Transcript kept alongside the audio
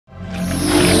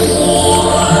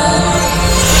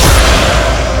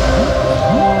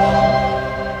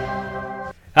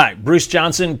Bruce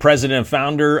Johnson, president and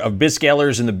founder of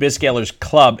BizScalers and the BizScalers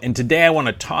Club, and today I want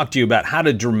to talk to you about how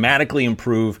to dramatically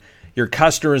improve your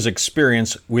customer's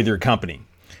experience with your company.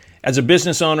 As a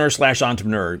business owner /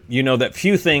 entrepreneur, you know that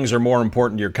few things are more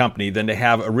important to your company than to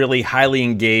have a really highly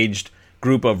engaged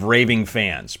group of raving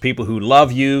fans, people who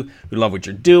love you, who love what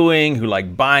you're doing, who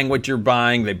like buying what you're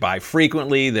buying, they buy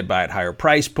frequently, they buy at higher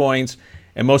price points,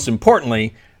 and most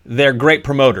importantly, they're great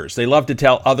promoters. They love to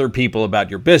tell other people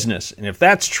about your business. And if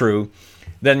that's true,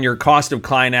 then your cost of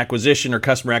client acquisition or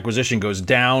customer acquisition goes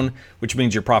down, which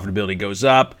means your profitability goes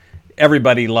up.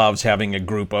 Everybody loves having a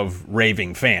group of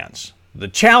raving fans. The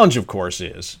challenge, of course,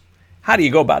 is how do you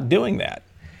go about doing that?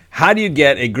 How do you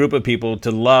get a group of people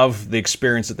to love the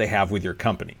experience that they have with your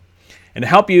company? And to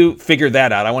help you figure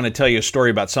that out, I want to tell you a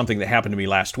story about something that happened to me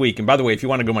last week. And by the way, if you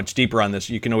want to go much deeper on this,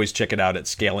 you can always check it out at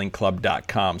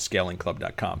scalingclub.com,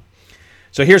 scalingclub.com.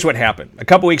 So here's what happened. A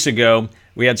couple weeks ago,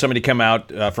 we had somebody come out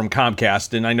from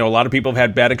Comcast, and I know a lot of people have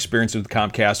had bad experiences with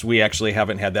Comcast. We actually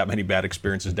haven't had that many bad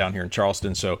experiences down here in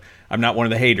Charleston, so I'm not one of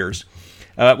the haters.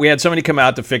 We had somebody come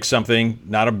out to fix something,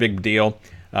 not a big deal.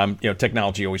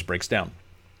 Technology always breaks down.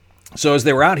 So as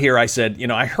they were out here, I said,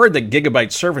 I heard that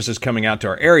Gigabyte service is coming out to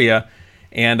our area,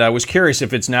 and I was curious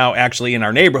if it's now actually in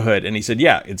our neighborhood. And he said,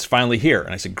 yeah, it's finally here.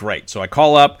 And I said, great. So I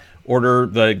call up, order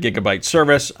the Gigabyte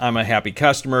service. I'm a happy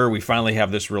customer. We finally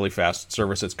have this really fast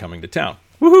service that's coming to town.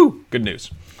 Woohoo! Good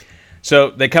news.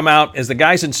 So they come out as the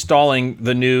guy's installing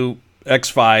the new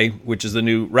XFi, which is the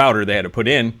new router they had to put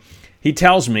in. He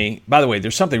tells me, by the way,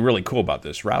 there's something really cool about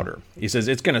this router. He says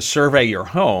it's going to survey your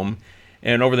home,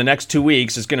 and over the next 2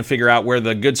 weeks, it's going to figure out where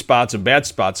the good spots and bad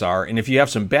spots are. And if you have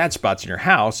some bad spots in your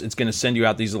house, it's going to send you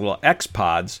out these little X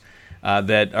pods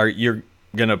you're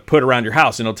going to put around your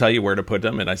house, and it'll tell you where to put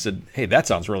them. And I said, hey, that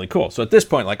sounds really cool. So at this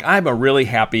point, I'm a really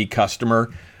happy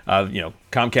customer.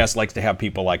 Comcast likes to have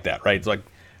people like that, right? It's like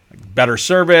better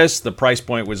service. The price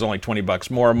point was only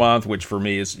 $20 more a month, which for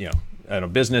me is, at a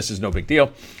business is no big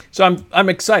deal. So I'm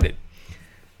excited.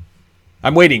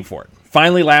 I'm waiting for it.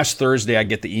 Finally, last Thursday, I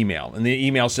get the email, and the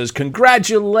email says,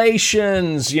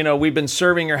 congratulations, we've been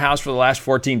serving your house for the last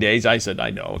 14 days. I said, I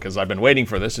know, because I've been waiting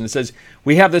for this. And it says,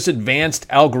 we have this advanced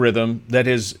algorithm that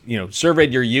has,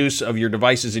 surveyed your use of your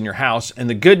devices in your house. And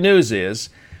the good news is,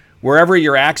 wherever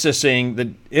you're accessing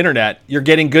the internet, you're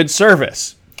getting good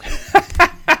service.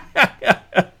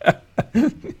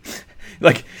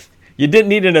 You didn't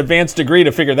need an advanced degree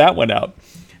to figure that one out.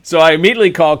 So I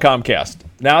immediately call Comcast.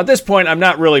 Now, at this point, I'm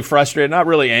not really frustrated, not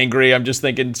really angry. I'm just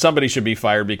thinking somebody should be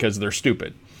fired because they're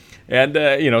stupid. And,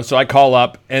 so I call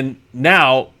up, and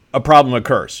now a problem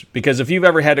occurs. Because if you've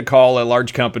ever had to call a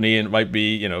large company, and it might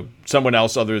be, someone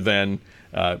else other than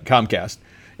Comcast,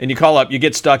 and you call up, you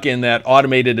get stuck in that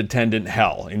automated attendant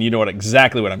hell. And you know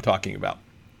exactly what I'm talking about.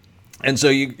 And so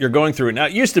you're going through it. Now,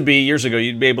 it used to be years ago,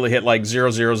 you'd be able to hit 000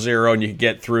 and you could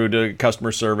get through to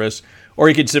customer service, or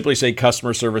you could simply say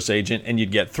customer service agent and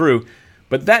you'd get through.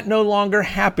 But that no longer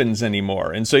happens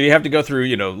anymore. And so you have to go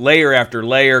through, layer after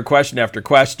layer, question after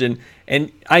question.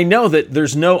 And I know that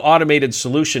there's no automated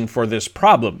solution for this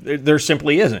problem. There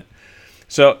simply isn't.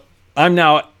 So I'm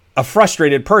now a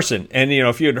frustrated person. And,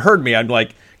 if you had heard me, I'm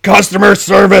like, customer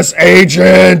service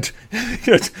agent.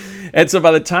 And so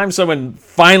by the time someone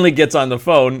finally gets on the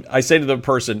phone, I say to the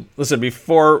person, listen,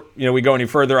 before we go any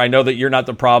further, I know that you're not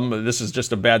the problem. This is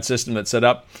just a bad system that's set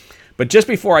up. But just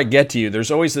before I get to you,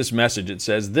 there's always this message. It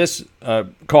says, this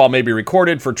call may be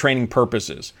recorded for training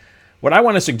purposes. What I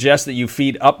want to suggest that you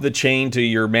feed up the chain to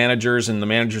your managers and the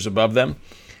managers above them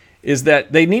is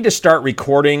that they need to start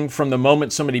recording from the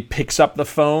moment somebody picks up the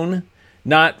phone,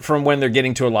 not from when they're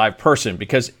getting to a live person.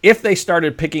 Because if they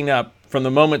started picking up from the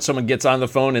moment someone gets on the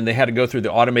phone and they had to go through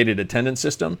the automated attendance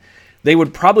system, they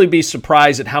would probably be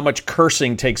surprised at how much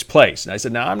cursing takes place. And I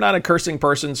said, now, I'm not a cursing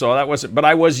person, so that wasn't, but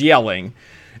I was yelling.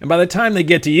 And by the time they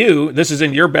get to you, this is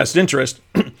in your best interest,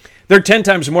 they're 10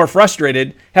 times more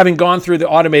frustrated having gone through the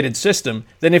automated system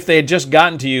than if they had just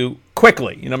gotten to you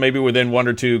quickly, maybe within one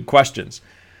or two questions.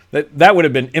 That would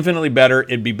have been infinitely better.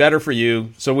 It'd be better for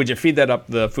you. So would you feed that up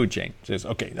the food chain? She says,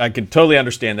 okay, I can totally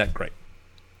understand that. Great.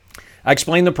 I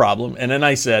explained the problem, and then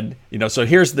I said, so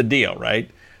here's the deal, right?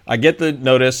 I get the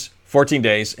notice, 14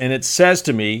 days, and it says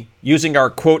to me, using our,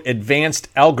 quote, advanced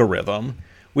algorithm,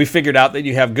 we figured out that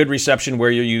you have good reception where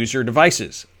you use your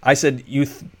devices. I said, you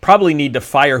probably need to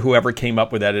fire whoever came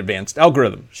up with that advanced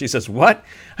algorithm. She says, what?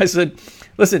 I said,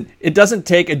 listen, it doesn't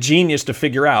take a genius to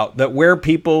figure out that where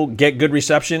people get good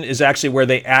reception is actually where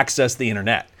they access the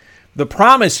internet. The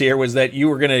promise here was that you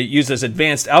were going to use this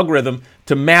advanced algorithm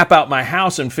to map out my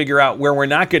house and figure out where we're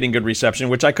not getting good reception,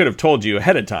 which I could have told you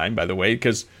ahead of time, by the way,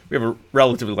 because we have a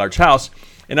relatively large house.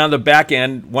 And on the back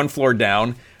end, one floor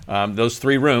down, those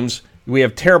 3 rooms, we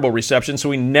have terrible reception, so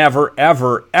we never,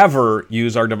 ever, ever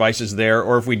use our devices there.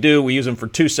 Or if we do, we use them for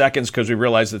 2 seconds because we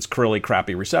realize it's really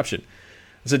crappy reception.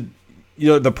 I said,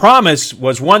 the promise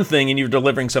was one thing and you're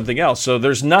delivering something else. So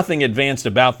there's nothing advanced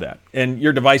about that. And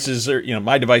your devices are,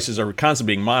 my devices are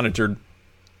constantly being monitored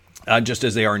just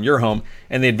as they are in your home.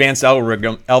 And the advanced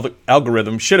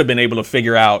algorithm should have been able to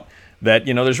figure out that,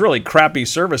 there's really crappy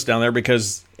service down there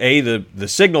because A, the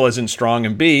signal isn't strong,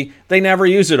 and B, they never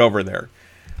use it over there.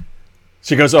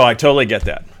 She goes, oh, I totally get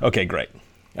that. Okay, great.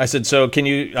 I said, so can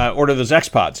you order those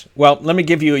XPods? Well, let me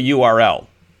give you a URL.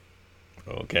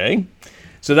 Okay.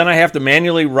 So then I have to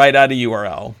manually write out a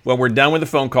URL. When we're done with the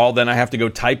phone call, then I have to go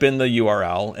type in the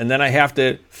URL, and then I have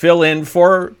to fill in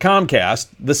for Comcast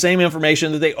the same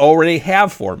information that they already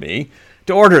have for me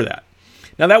to order that.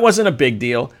 Now, that wasn't a big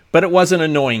deal, but it was an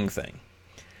annoying thing.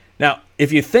 Now,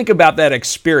 if you think about that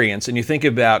experience and you think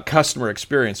about customer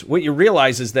experience, what you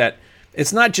realize is that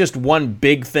it's not just one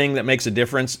big thing that makes a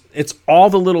difference. It's all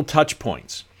the little touch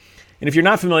points. And if you're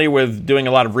not familiar with doing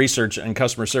a lot of research on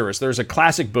customer service, there's a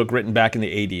classic book written back in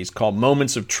the 80s called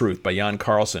Moments of Truth by Jan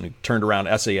Carlson, who turned around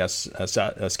SAS,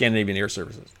 Scandinavian Air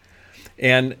Services.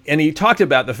 And he talked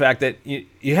about the fact that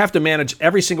you have to manage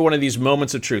every single one of these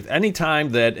moments of truth.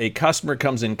 Anytime that a customer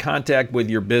comes in contact with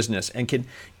your business and can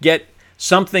get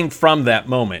something from that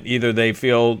moment, either they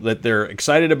feel that they're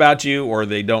excited about you or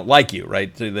they don't like you,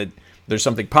 right? So that there's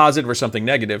something positive or something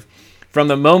negative. From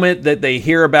the moment that they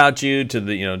hear about you to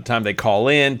the time they call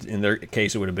in their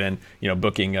case it would have been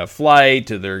booking a flight,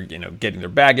 to their getting their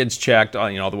baggage checked,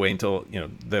 all the way until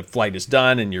the flight is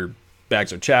done and your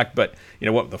bags are checked. But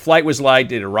what the flight was like,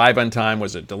 did it arrive on time,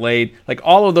 was it delayed? Like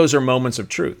all of those are moments of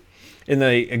truth. In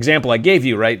the example I gave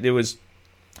you, right, it was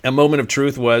a moment of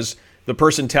truth was the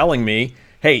person telling me,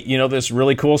 hey, this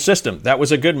really cool system. That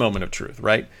was a good moment of truth,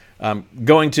 right?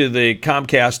 Going to the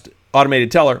Comcast automated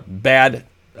teller, bad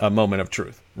moment of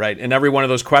truth, right? And every one of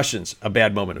those questions, a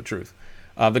bad moment of truth.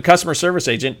 The customer service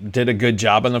agent did a good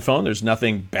job on the phone. There's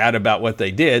nothing bad about what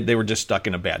they did. They were just stuck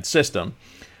in a bad system.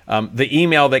 The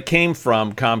email that came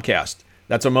from Comcast,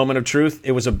 that's a moment of truth.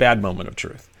 It was a bad moment of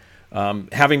truth.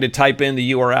 Having to type in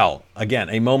the URL, again,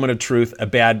 a moment of truth, a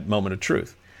bad moment of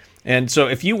truth. And so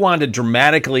if you want to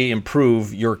dramatically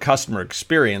improve your customer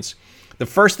experience, the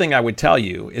first thing I would tell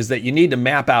you is that you need to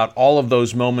map out all of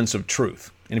those moments of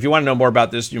truth. And if you want to know more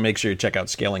about this, you make sure you check out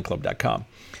scalingclub.com.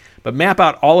 But map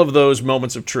out all of those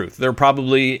moments of truth. There are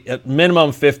probably at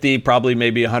minimum 50, probably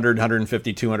maybe 100,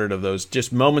 150, 200 of those,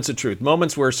 just moments of truth,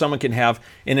 moments where someone can have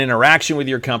an interaction with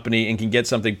your company and can get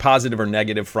something positive or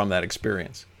negative from that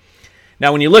experience.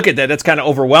 Now, when you look at that, that's kind of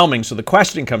overwhelming. So the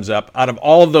question comes up, out of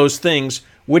all of those things,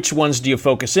 which ones do you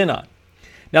focus in on?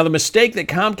 Now, the mistake that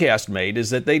Comcast made is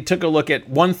that they took a look at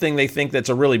one thing they think that's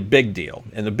a really big deal.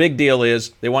 And the big deal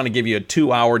is they want to give you a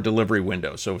 2-hour delivery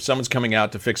window. So if someone's coming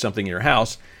out to fix something in your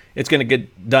house, it's going to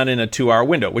get done in a 2-hour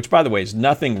window, which, by the way, is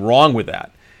nothing wrong with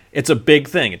that. It's a big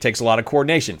thing. It takes a lot of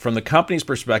coordination. From the company's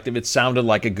perspective, it sounded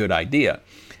like a good idea.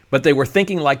 But they were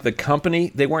thinking like the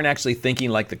company. They weren't actually thinking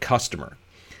like the customer.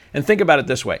 And think about it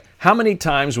this way. How many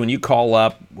times when you call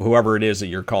up whoever it is that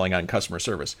you're calling on customer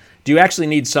service, do you actually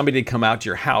need somebody to come out to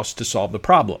your house to solve the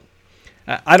problem?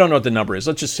 I don't know what the number is.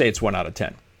 Let's just say it's 1 out of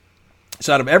 10.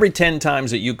 So out of every 10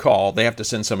 times that you call, they have to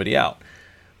send somebody out.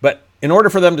 But in order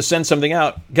for them to send something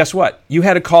out, guess what? You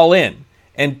had to call in,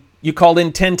 and you called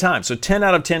in 10 times. So 10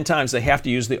 out of 10 times, they have to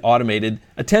use the automated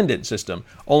attendant system.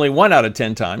 Only 1 out of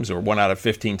 10 times, or 1 out of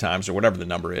 15 times, or whatever the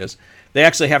number is, they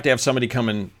actually have to have somebody come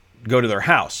and go to their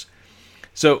house.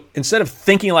 So instead of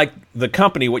thinking like the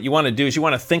company, what you want to do is you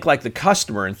want to think like the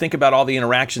customer and think about all the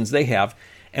interactions they have.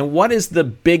 And what is the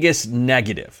biggest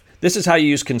negative? This is how you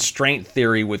use constraint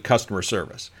theory with customer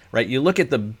service, right? You look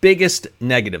at the biggest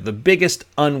negative, the biggest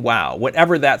unwow,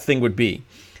 whatever that thing would be.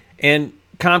 And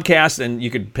Comcast, and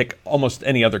you could pick almost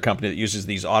any other company that uses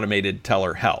these automated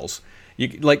teller hells.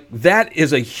 That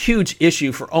is a huge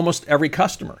issue for almost every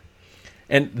customer.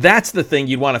 And that's the thing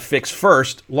you'd want to fix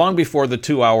first, long before the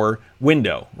 2-hour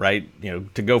window, right?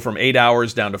 To go from 8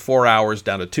 hours down to 4 hours,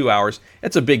 down to 2 hours,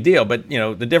 it's a big deal. But,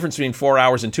 the difference between 4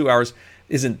 hours and 2 hours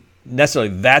isn't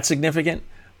necessarily that significant.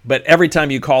 But every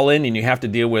time you call in and you have to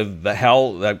deal with the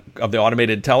hell of the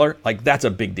automated teller, that's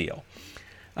a big deal.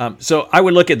 So I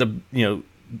would look at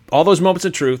all those moments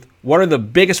of truth. What are the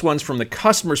biggest ones from the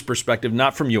customer's perspective,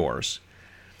 not from yours?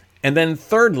 And then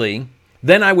thirdly,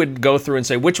 then I would go through and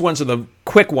say, which ones are the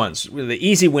quick ones, the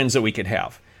easy wins that we could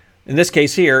have? In this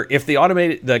case here, if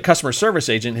the customer service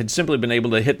agent had simply been able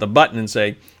to hit the button and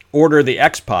say, order the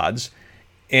XPods,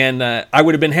 And I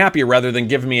would have been happier rather than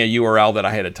giving me a URL that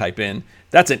I had to type in.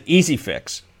 That's an easy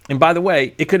fix. And by the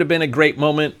way, it could have been a great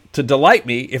moment to delight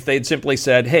me if they'd simply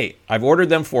said, hey, I've ordered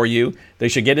them for you. They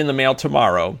should get in the mail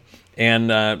tomorrow. And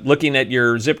looking at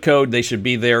your zip code, they should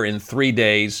be there in 3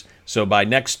 days. So by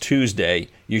next Tuesday,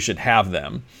 you should have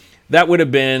them. That would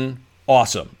have been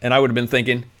awesome. And I would have been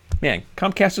thinking, man,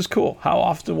 Comcast is cool. How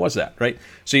often was that, right?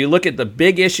 So you look at the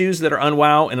big issues that are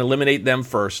unwow and eliminate them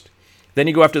first. Then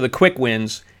you go after the quick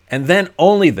wins. And then,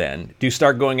 only then, do you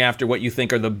start going after what you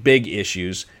think are the big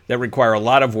issues that require a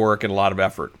lot of work and a lot of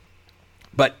effort.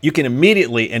 But you can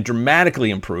immediately and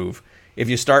dramatically improve if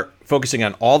you start focusing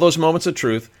on all those moments of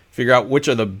truth, figure out which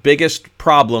are the biggest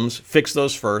problems, fix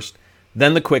those first,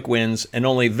 then the quick wins, and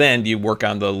only then do you work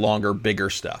on the longer, bigger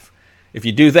stuff. If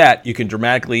you do that, you can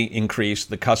dramatically increase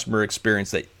the customer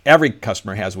experience that every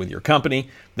customer has with your company.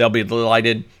 They'll be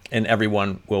delighted, and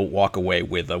everyone will walk away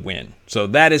with a win. So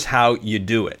that is how you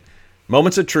do it.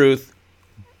 Moments of truth,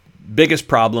 biggest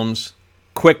problems,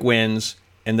 quick wins,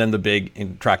 and then the big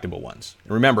intractable ones.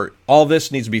 And remember, all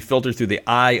this needs to be filtered through the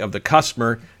eye of the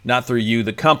customer, not through you,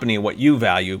 the company, and what you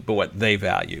value, but what they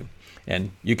value.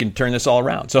 And you can turn this all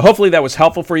around. So hopefully that was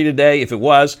helpful for you today. If it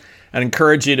was, I'd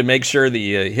encourage you to make sure that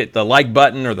you hit the like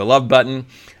button or the love button.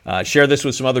 Share this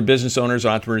with some other business owners,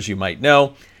 entrepreneurs you might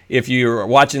know. If you're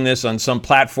watching this on some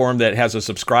platform that has a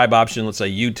subscribe option, let's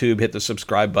say YouTube, hit the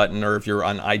subscribe button. Or if you're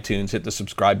on iTunes, hit the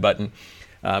subscribe button.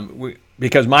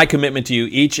 Because my commitment to you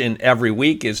each and every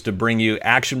week is to bring you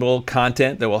actionable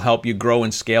content that will help you grow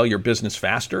and scale your business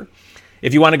faster.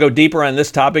 If you want to go deeper on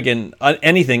this topic and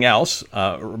anything else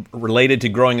related to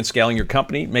growing and scaling your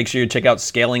company, make sure you check out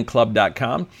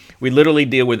scalingclub.com. We literally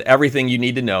deal with everything you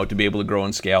need to know to be able to grow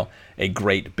and scale a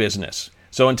great business.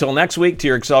 So until next week, to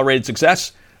your accelerated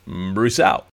success, Bruce out.